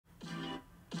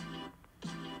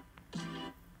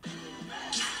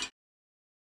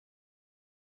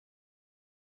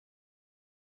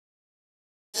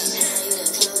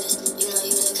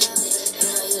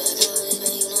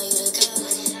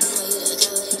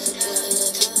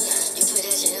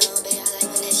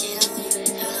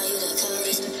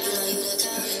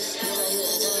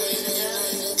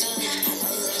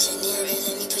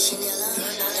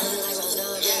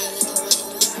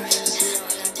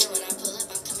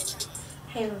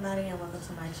Hey everybody, and welcome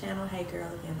to my channel. Hey girl,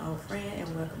 again, old friend,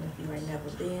 and welcome if you ain't never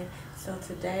been. So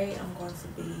today I'm going to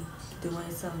be doing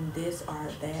some this or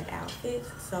that outfits.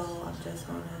 So I'm just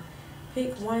going to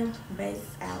pick one base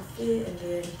outfit and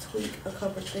then tweak a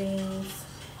couple things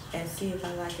and see if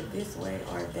I like it this way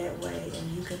or that way.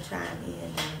 And you can chime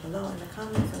in down below in the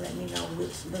comments and let me know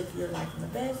which look you're liking the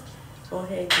best. Go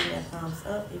ahead and give me a thumbs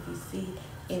up if you see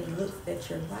any looks that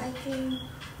you're liking.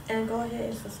 And go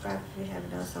ahead and subscribe if you haven't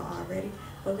done so already.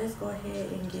 But let's go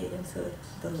ahead and get into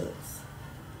the looks.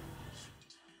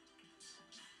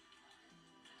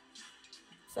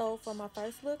 So for my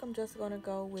first look, I'm just going to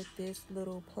go with this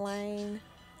little plain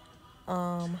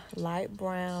light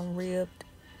brown ribbed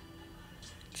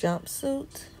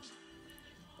jumpsuit.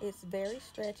 It's very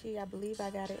stretchy. I believe I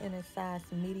got it in a size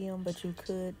medium, but you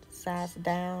could size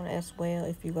down as well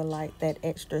if you would like that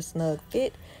extra snug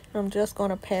fit. I'm just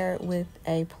going to pair it with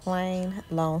a plain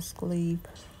long sleeve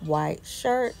white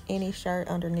shirt. Any shirt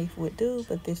underneath would do,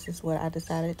 but this is what I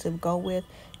decided to go with.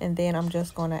 And then I'm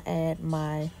just going to add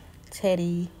my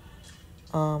teddy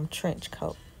trench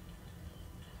coat.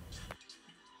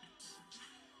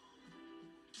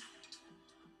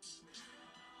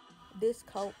 This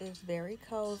coat is very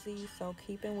cozy, so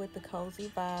keeping with the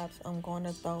cozy vibes, I'm going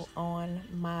to throw on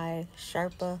my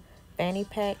Sherpa fanny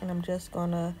pack, and I'm just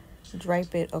going to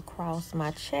drape it across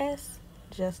my chest,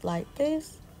 just like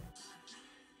this.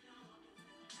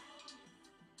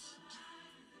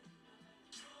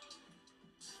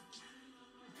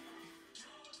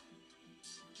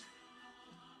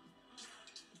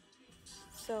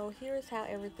 So here's how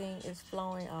everything is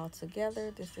flowing all together.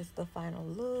 This is the final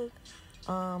look.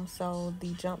 So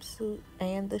the jumpsuit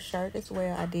and the shirt as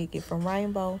well I did get from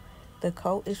Rainbow. The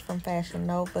coat is from Fashion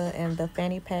Nova, and the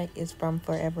fanny pack is from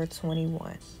Forever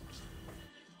 21.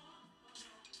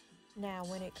 Now,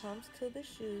 when it comes to the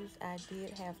shoes, I did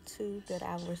have two that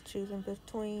I was choosing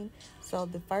between. So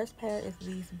the first pair is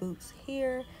these boots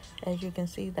here. As you can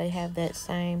see, they have that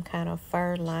same kind of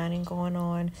fur lining going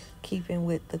on, keeping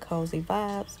with the cozy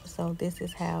vibes. So this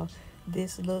is how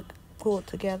this look pulled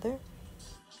together.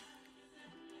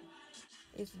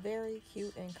 It's very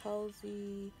cute and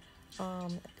cozy.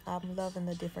 I'm loving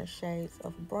the different shades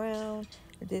of brown.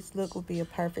 This look would be a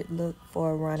perfect look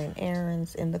for running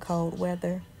errands in the cold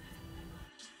weather.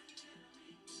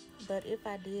 But if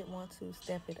I did want to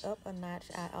step it up a notch,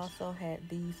 I also had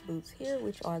these boots here,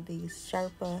 which are these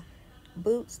Sherpa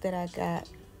boots that I got,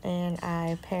 and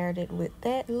I paired it with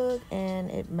that look, and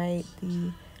it made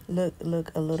the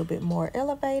look a little bit more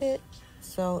elevated.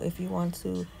 So if you want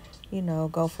to,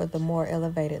 go for the more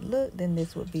elevated look, then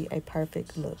this would be a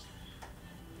perfect look.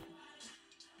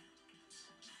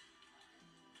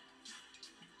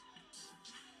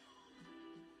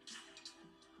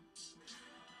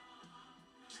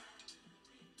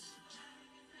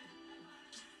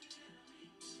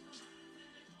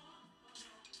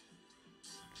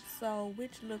 So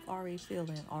which look are we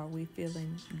feeling? Are we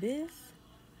feeling this,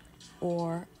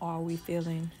 or are we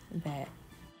feeling that?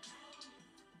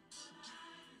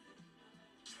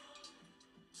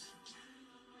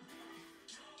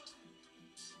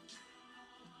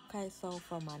 Okay, so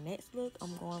for my next look,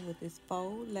 I'm going with this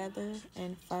faux leather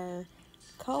and fur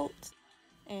coat.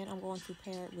 And I'm going to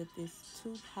pair it with this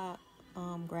Tupac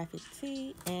graphic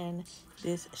tee and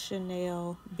this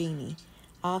Chanel beanie.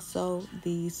 Also,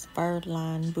 these fur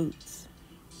lined boots.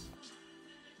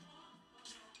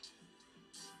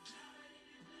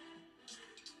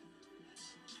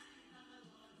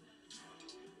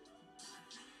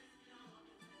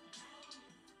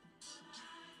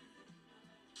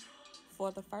 For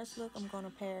the first look, I'm going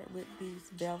to pair it with these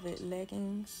velvet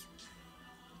leggings.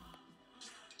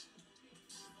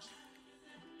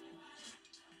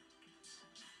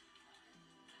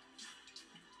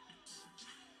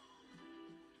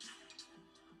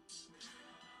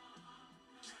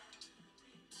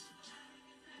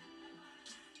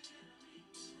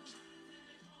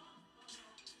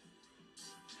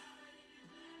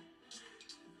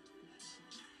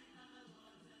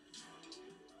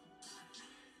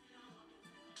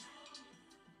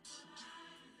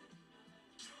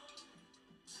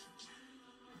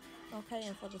 Okay,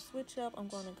 and for the switch up, I'm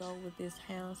going to go with this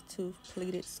houndstooth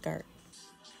pleated skirt.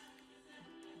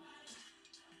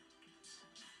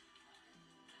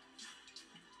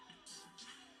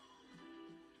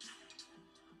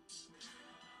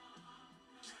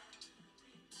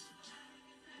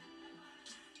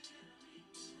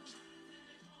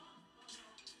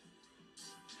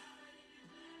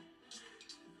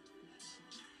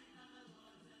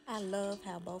 I love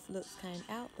how both looks came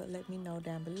out, but let me know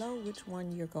down below which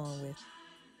one you're going with.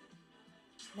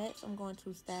 Next, I'm going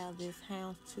to style this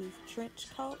houndstooth trench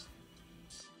coat.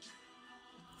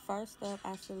 First up,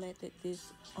 I selected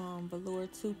this velour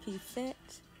two-piece set,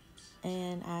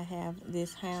 and I have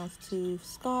this houndstooth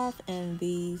scarf and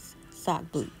these sock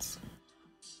boots.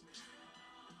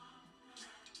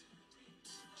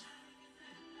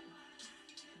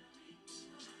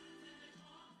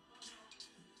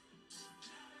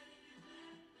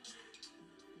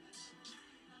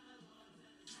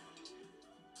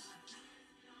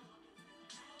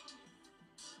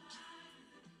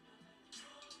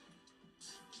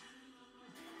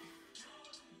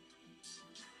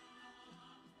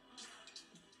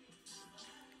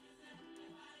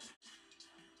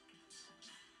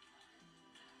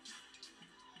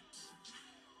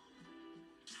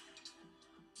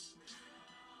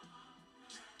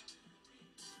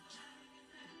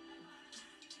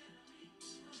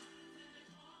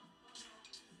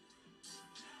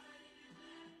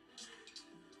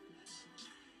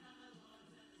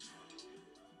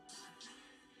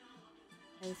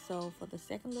 Okay, so for the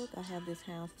second look, I have this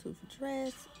houndstooth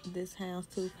dress, this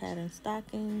houndstooth pattern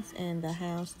stockings, and the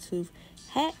houndstooth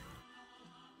hat.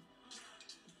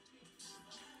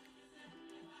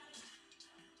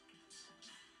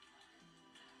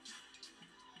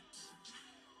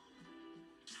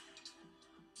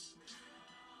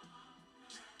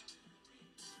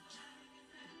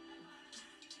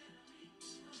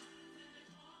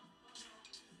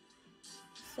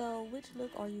 So which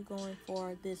look are you going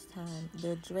for this time?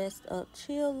 The dressed up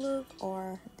chill look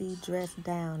or the dressed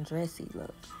down dressy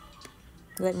look?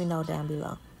 Let me know down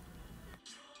below.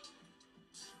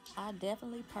 I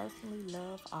definitely personally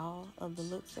love all of the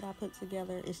looks that I put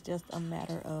together. It's just a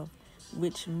matter of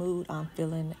which mood I'm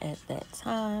feeling at that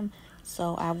time.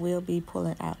 So I will be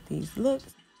pulling out these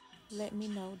looks. Let me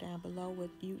know down below what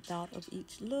you thought of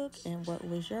each look and what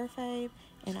was your fave.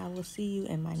 And I will see you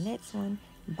in my next one.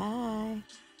 Bye.